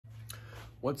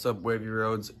What's up, Wavy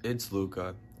Roads? It's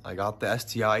Luca. I got the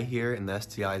STI here, and the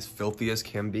STI is filthy as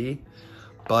can be,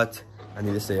 but I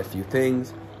need to say a few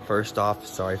things. First off,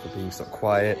 sorry for being so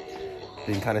quiet.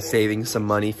 Been kind of saving some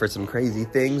money for some crazy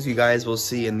things you guys will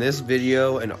see in this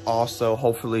video, and also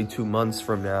hopefully 2 months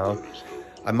from now.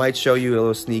 I might show you a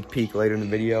little sneak peek later in the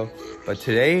video, but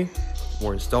today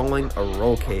we're installing a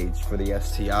roll cage for the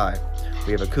STI.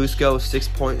 We have a Cusco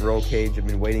 6-point roll cage. I've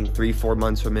been waiting 3-4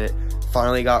 months from it.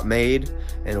 Finally got made,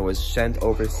 and it was sent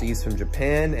overseas from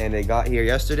Japan, and it got here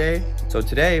yesterday. So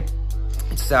today,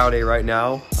 it's Saturday right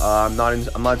now. I'm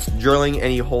not drilling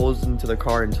any holes into the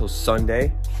car until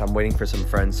Sunday. I'm waiting for some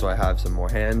friends so I have some more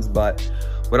hands, but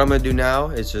what I'm gonna do now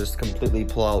is just completely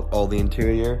pull out all the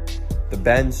interior, the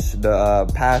bench,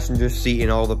 the passenger seat, and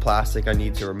all the plastic I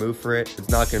need to remove for it. It's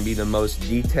not gonna be the most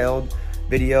detailed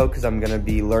video because I'm gonna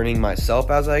be learning myself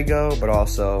as I go, but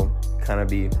also kind of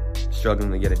be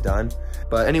struggling to get it done.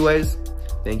 But anyways,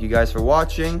 thank you guys for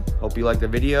watching. Hope you liked the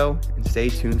video, and stay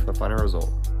tuned for the final result.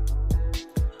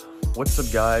 What's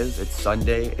up, guys? It's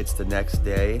Sunday, it's the next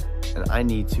day, and I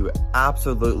need to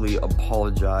absolutely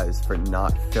apologize for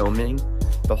not filming.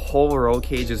 The whole roll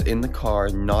cage is in the car,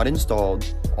 not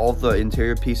installed. All the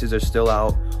interior pieces are still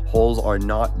out. Holes are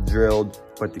not drilled,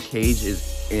 but the cage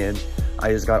is in. I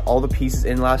just got all the pieces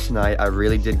in last night. I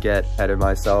really did get ahead of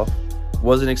myself.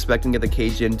 Wasn't expecting to get the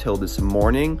cage in till this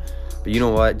morning, but you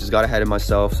know what? Just got ahead of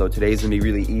myself. So today's gonna be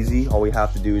really easy. All we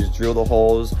have to do is drill the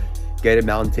holes, get it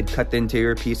mounted, cut the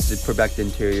interior pieces, and put back the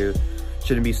interior.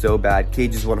 Shouldn't be so bad.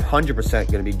 Cage is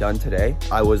 100% gonna be done today.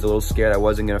 I was a little scared I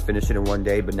wasn't gonna finish it in one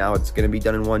day, but now it's gonna be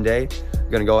done in one day. I'm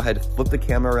gonna go ahead and flip the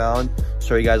camera around,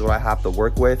 show you guys what I have to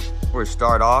work with. We're gonna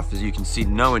start off, as you can see,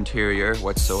 no interior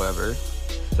whatsoever.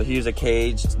 So here's a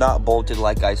cage. It's not bolted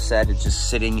like I said, it's just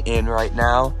sitting in right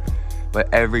now, but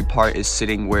every part is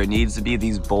sitting where it needs to be.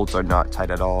 These bolts are not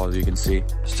tight at all, as you can see.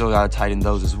 Still gotta tighten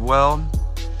those as well.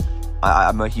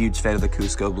 I'm a huge fan of the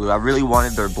Cusco blue. I really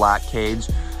wanted their black cage,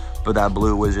 but that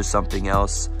blue was just something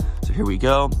else. So here we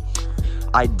go.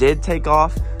 I did take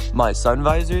off my sun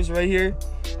visors right here,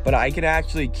 but I can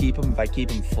actually keep them if I keep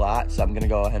them flat. So I'm gonna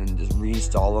go ahead and just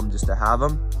reinstall them just to have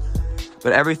them.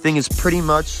 But everything is pretty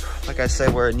much, like I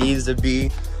said, where it needs to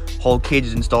be. Whole cage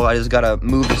is installed. I just gotta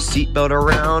move the seat belt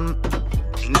around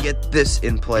and get this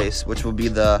in place, which will be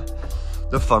the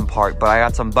fun part. But I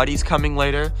got some buddies coming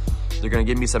later. They're gonna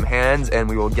give me some hands and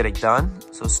we will get it done.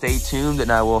 So stay tuned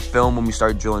and I will film when we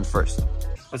start drilling first.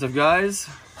 What's up, guys?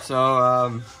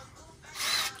 So,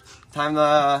 time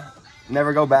to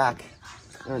never go back.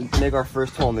 Make our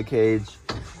first hole in the cage.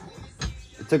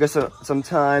 It took us some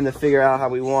time to figure out how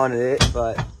we wanted it,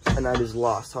 and I just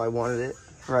lost how I wanted it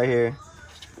right here.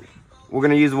 We're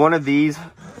gonna use one of these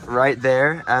right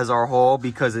there as our hole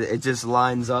because it just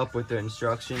lines up with the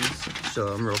instructions. Show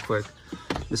them real quick.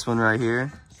 This one right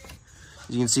here.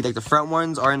 As you can see, like the front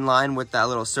ones are in line with that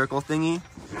little circle thingy.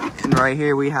 And right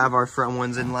here we have our front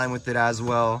ones in line with it as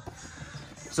well.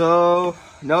 So,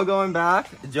 no going back.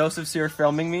 Joseph's here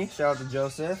filming me. Shout out to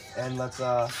Joseph. And let's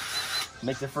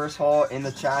make the first hole in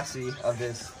the chassis of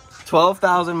this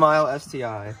 12,000 mile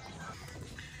STI.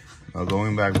 No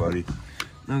going back, buddy.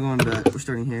 No going back. We're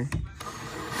starting here.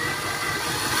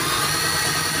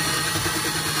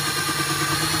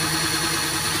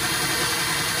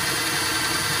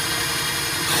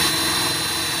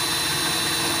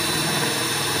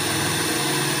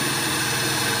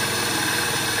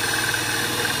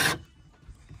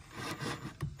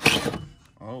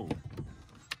 Oh.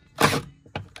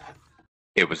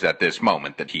 It was at this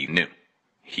moment that he knew.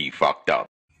 He fucked up.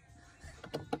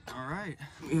 All right,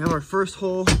 we have our first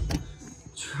hole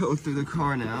drilled through the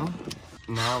car now.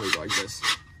 Now we like this.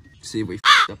 See if we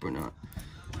f***ed up or not.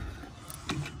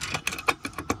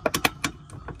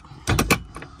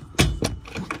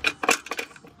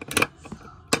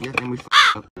 Yeah, and we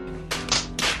f***ed up.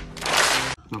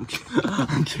 No, I'm kidding.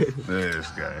 I'm kidding. This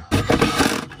guy.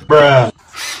 Bruh.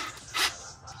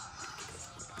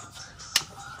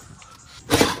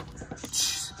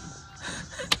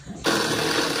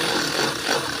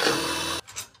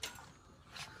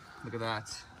 Look at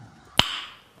that.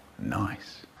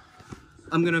 Nice.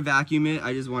 I'm gonna vacuum it.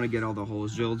 I just want to get all the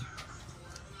holes drilled.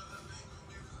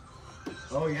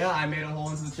 Oh yeah, I made a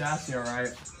hole into the chassis, all right.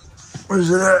 Where's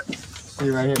it at? See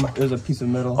right here, there's a piece of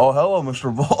metal. Oh, hello,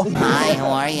 Mr. Ball. Hi,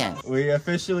 how are you? We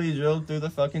officially drilled through the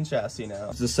fucking chassis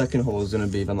now. The second hole is gonna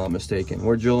be, if I'm not mistaken.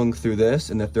 We're drilling through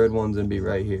this, and the third one's gonna be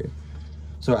right here.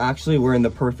 So actually, we're in the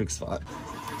perfect spot.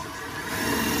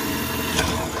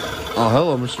 Oh,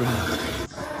 hello, Mr.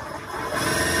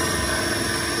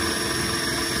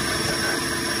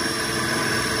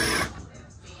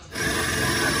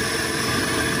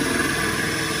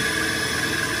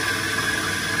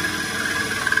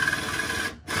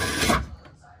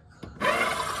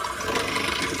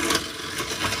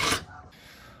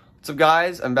 So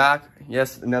guys, I'm back.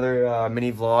 Yes, another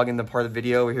mini vlog in the part of the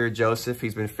video. We're here with Joseph.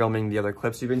 He's been filming the other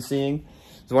clips you've been seeing.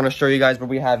 So I want to show you guys what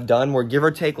we have done. We're give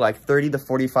or take like 30 to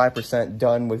 45%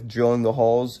 done with drilling the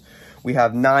holes. We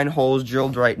have 9 holes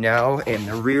drilled right now, and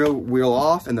the rear wheel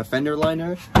off and the fender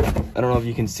liner. I don't know if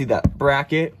you can see that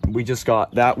bracket. We just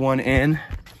got that one in.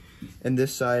 And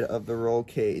this side of the roll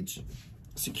cage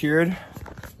secured.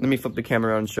 Let me flip the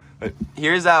camera around and show.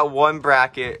 Here's that one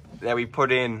bracket that we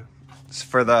put in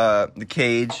for the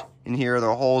cage. And here are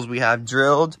the holes we have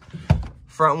drilled.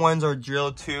 Front ones are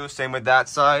drilled too, same with that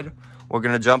side. We're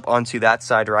gonna jump onto that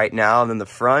side right now, and then the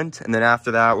front, and then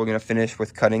after that, we're gonna finish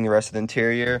with cutting the rest of the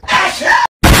interior.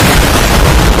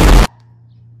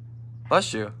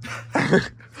 Bless you.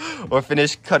 We'll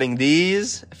finish cutting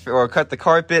these, or cut the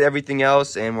carpet, everything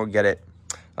else, and we'll get it.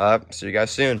 See you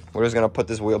guys soon. We're just gonna put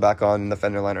this wheel back on the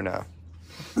fender liner now.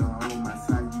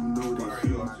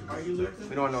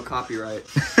 We don't want no copyright.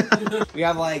 We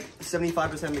have like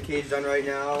 75% of the cage done right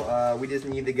now. We just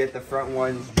need to get the front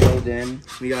ones drilled in.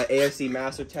 We got AFC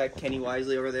Master Tech Kenny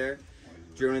Wisely over there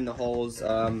drilling the holes.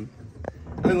 The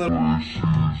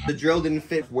drill didn't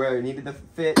fit where it needed to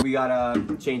fit. We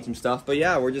gotta change some stuff, but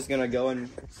yeah, we're just gonna go and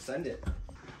send it.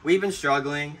 We've been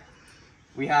struggling.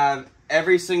 We have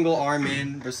every single arm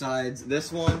in besides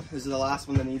this one. This is the last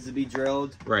one that needs to be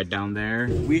drilled. Right down there.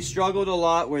 We struggled a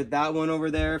lot with that one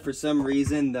over there. For some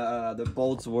reason, the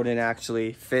bolts wouldn't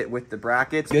actually fit with the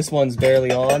brackets. This one's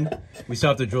barely on. We still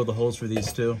have to drill the holes for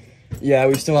these too. Yeah,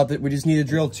 we still have to, we just need to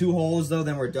drill 2 holes though,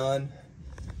 then we're done.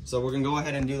 So we're gonna go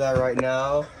ahead and do that right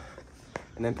now.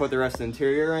 And then put the rest of the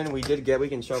interior in. We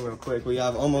can show them real quick. We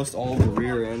have almost all the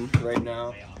rear in right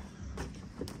now.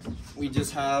 We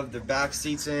just have the back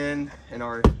seats in and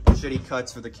our shitty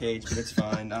cuts for the cage, but it's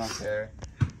fine. I don't care.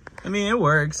 I mean, it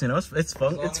works. You know, it's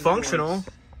functional.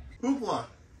 Hoopla.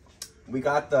 We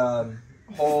got the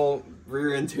whole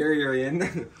rear interior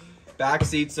in. Back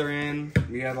seats are in.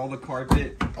 We have all the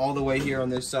carpet all the way here on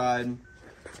this side.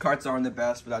 Carts aren't the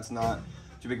best, but that's not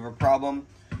too big of a problem.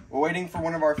 We're waiting for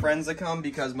one of our friends to come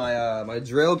because my my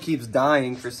drill keeps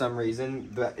dying for some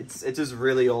reason. But it's just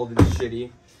really old and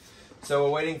shitty. So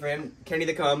we're waiting for Kenny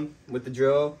to come with the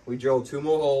drill. We drilled 2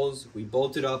 more holes. We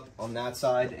bolted up on that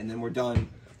side, and then we're done.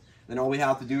 Then all we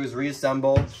have to do is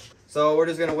reassemble. So we're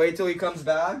just gonna wait till he comes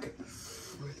back,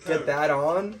 get that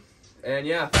on, and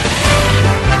yeah.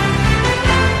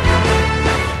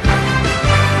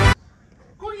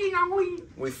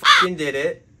 We fucking did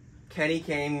it. Kenny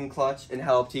came clutch and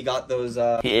helped. He got those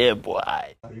yeah,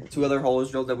 boy. 2 other holes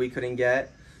drilled that we couldn't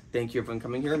get. Thank you for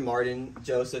coming here. Martin,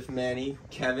 Joseph, Manny,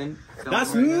 Kevin.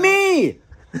 That's me!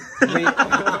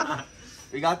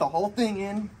 We got the whole thing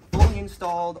in, fully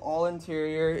installed. All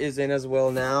interior is in as well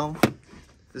now.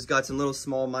 Just got some little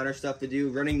small minor stuff to do.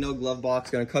 Running no glove box.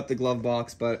 Gonna cut the glove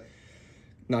box, but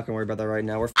not gonna worry about that right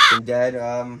now. We're f***ing dead.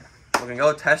 We're gonna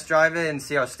go test drive it and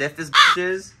see how stiff this bitch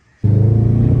is.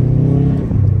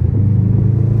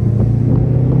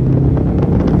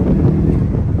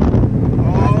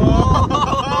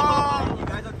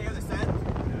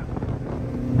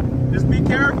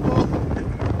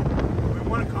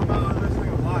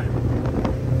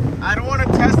 I don't want to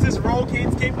test this roll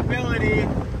cage's capability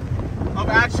of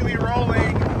actually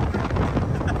rolling.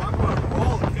 Talk about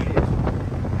roll cage.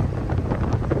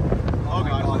 Oh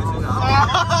god. This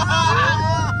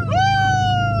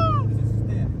is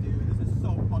stiff, dude. This is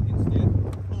so fucking stiff.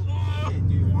 Holy shit,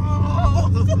 dude.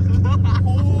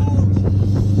 Holy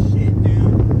shit, dude.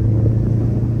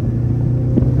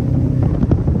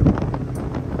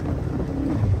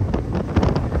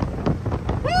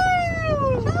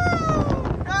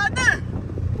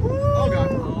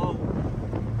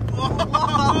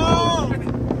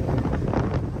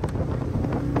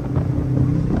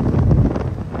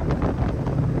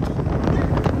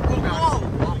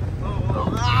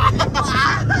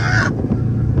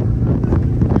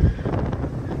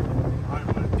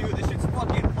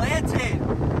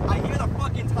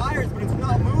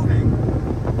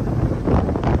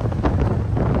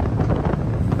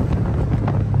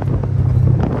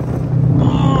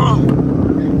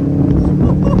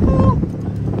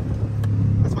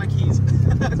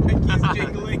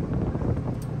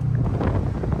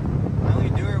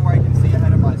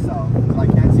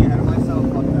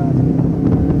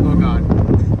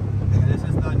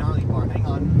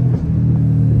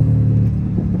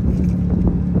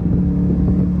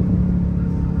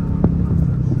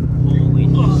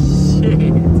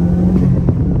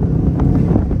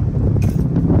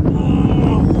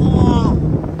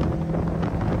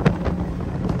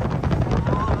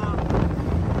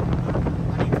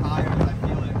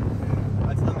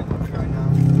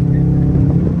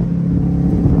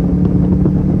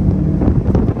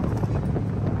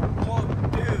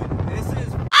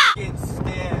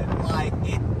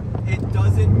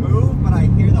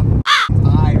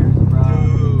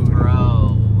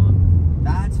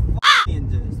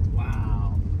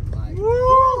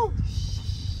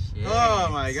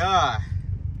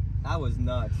 was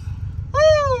nuts.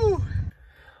 Woo!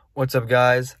 What's up,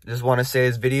 guys? Just want to say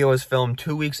this video was filmed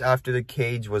 2 weeks after the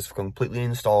cage was completely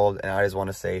installed, and I just want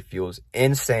to say it feels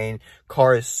insane.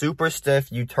 Car is super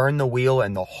stiff. You turn the wheel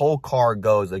and the whole car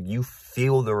goes. Like, you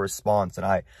feel the response, and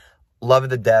I love it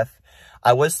to death.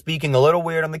 I was speaking a little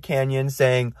weird on the Canyon,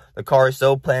 saying the car is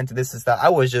so planted, this is that. I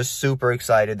was just super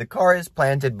excited. The car is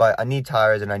planted, but I need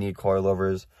tires and I need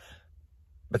coilovers.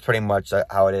 That's pretty much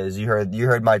how it is. You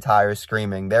heard my tires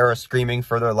screaming. They were screaming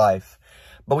for their life.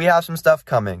 But we have some stuff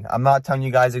coming. I'm not telling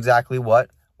you guys exactly what.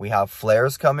 We have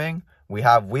flares coming. We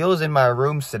have wheels in my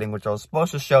room sitting, which I was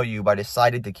supposed to show you, but I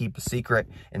decided to keep a secret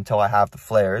until I have the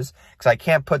flares. Because I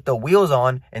can't put the wheels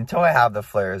on until I have the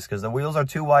flares, because the wheels are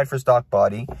too wide for stock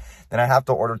body. Then I have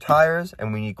to order tires,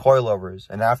 and we need coilovers.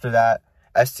 And after that,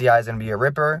 STI is going to be a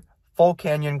ripper, full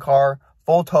Canyon car,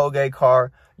 full Toge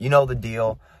car. You know the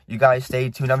deal. You guys stay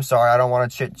tuned. I'm sorry, I don't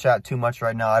want to chit-chat too much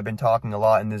right now. I've been talking a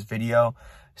lot in this video.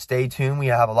 Stay tuned. We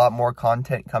have a lot more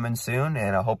content coming soon,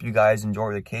 and I hope you guys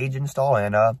enjoy the cage install,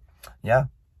 and yeah,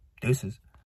 deuces.